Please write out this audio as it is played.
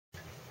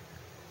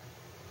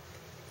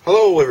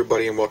Hello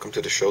everybody and welcome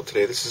to the show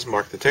today. This is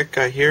Mark the Tech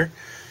Guy here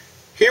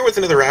with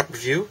another app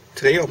review.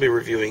 Today I'll be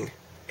reviewing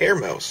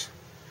AirMouse.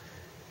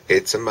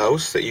 It's a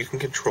mouse that you can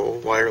control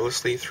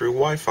wirelessly through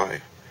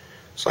Wi-Fi.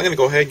 So I'm going to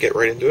go ahead and get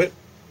right into it.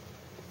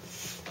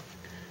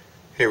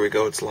 Here we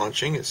go, it's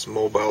launching. It's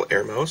mobile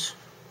AirMouse.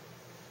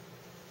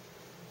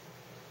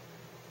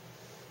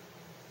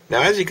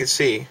 Now as you can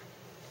see,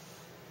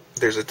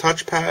 there's a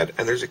touchpad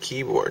and there's a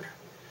keyboard.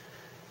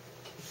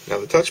 Now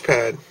the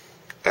touchpad,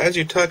 as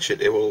you touch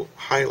it, it will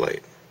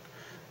highlight.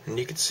 And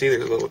you can see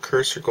there's a little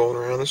cursor going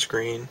around the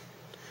screen.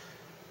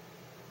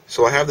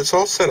 So I have this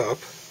all set up.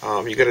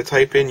 You got to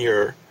type in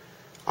your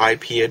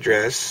IP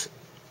address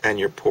and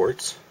your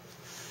ports.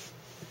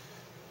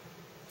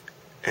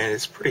 And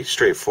it's pretty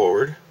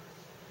straightforward.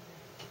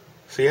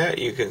 So yeah,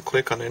 you can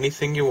click on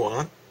anything you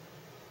want.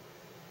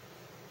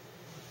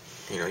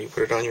 You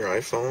put it on your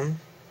iPhone.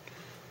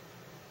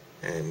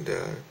 And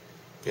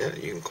yeah,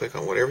 you can click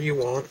on whatever you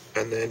want,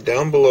 and then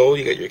down below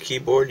you got your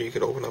keyboard. You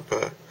can open up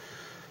a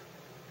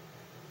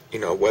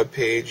web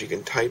page. You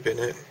can type in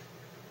it,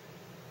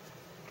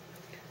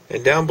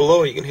 and down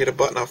below you can hit a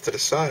button off to the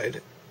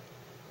side,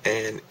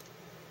 and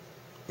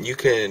you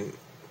can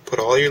put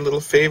all your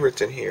little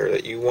favorites in here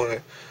that you want,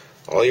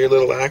 all your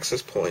little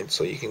access points.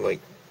 So you can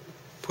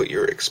put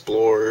your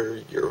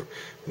Explorer, your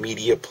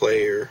media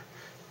player,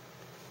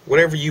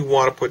 whatever you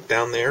want to put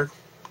down there.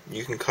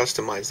 You can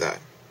customize that.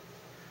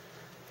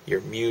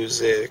 Your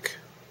music,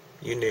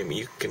 you name it,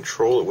 you can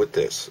control it with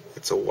this.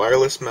 It's a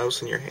wireless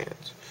mouse in your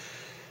hands.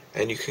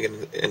 And you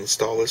can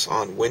install this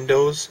on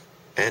Windows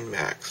and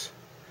Macs.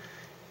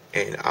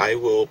 And I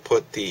will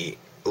put the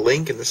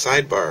link in the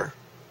sidebar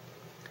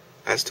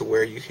as to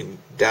where you can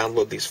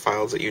download these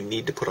files that you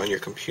need to put on your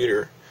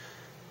computer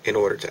in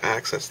order to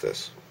access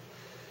this.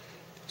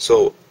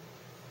 So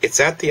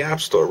it's at the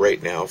App Store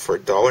right now for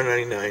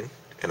 $1.99,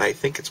 and I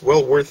think it's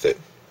well worth it,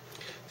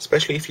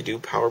 especially if you do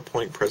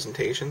PowerPoint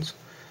presentations.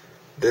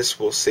 This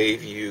will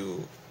save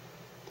you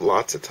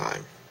lots of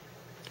time.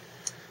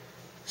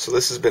 So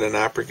this has been an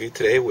app review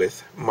today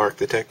with Mark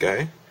the Tech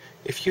Guy.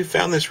 If you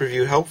found this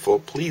review helpful,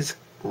 please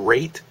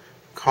rate,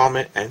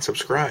 comment, and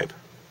subscribe.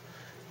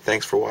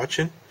 Thanks for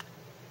watching,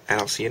 and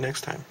I'll see you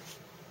next time.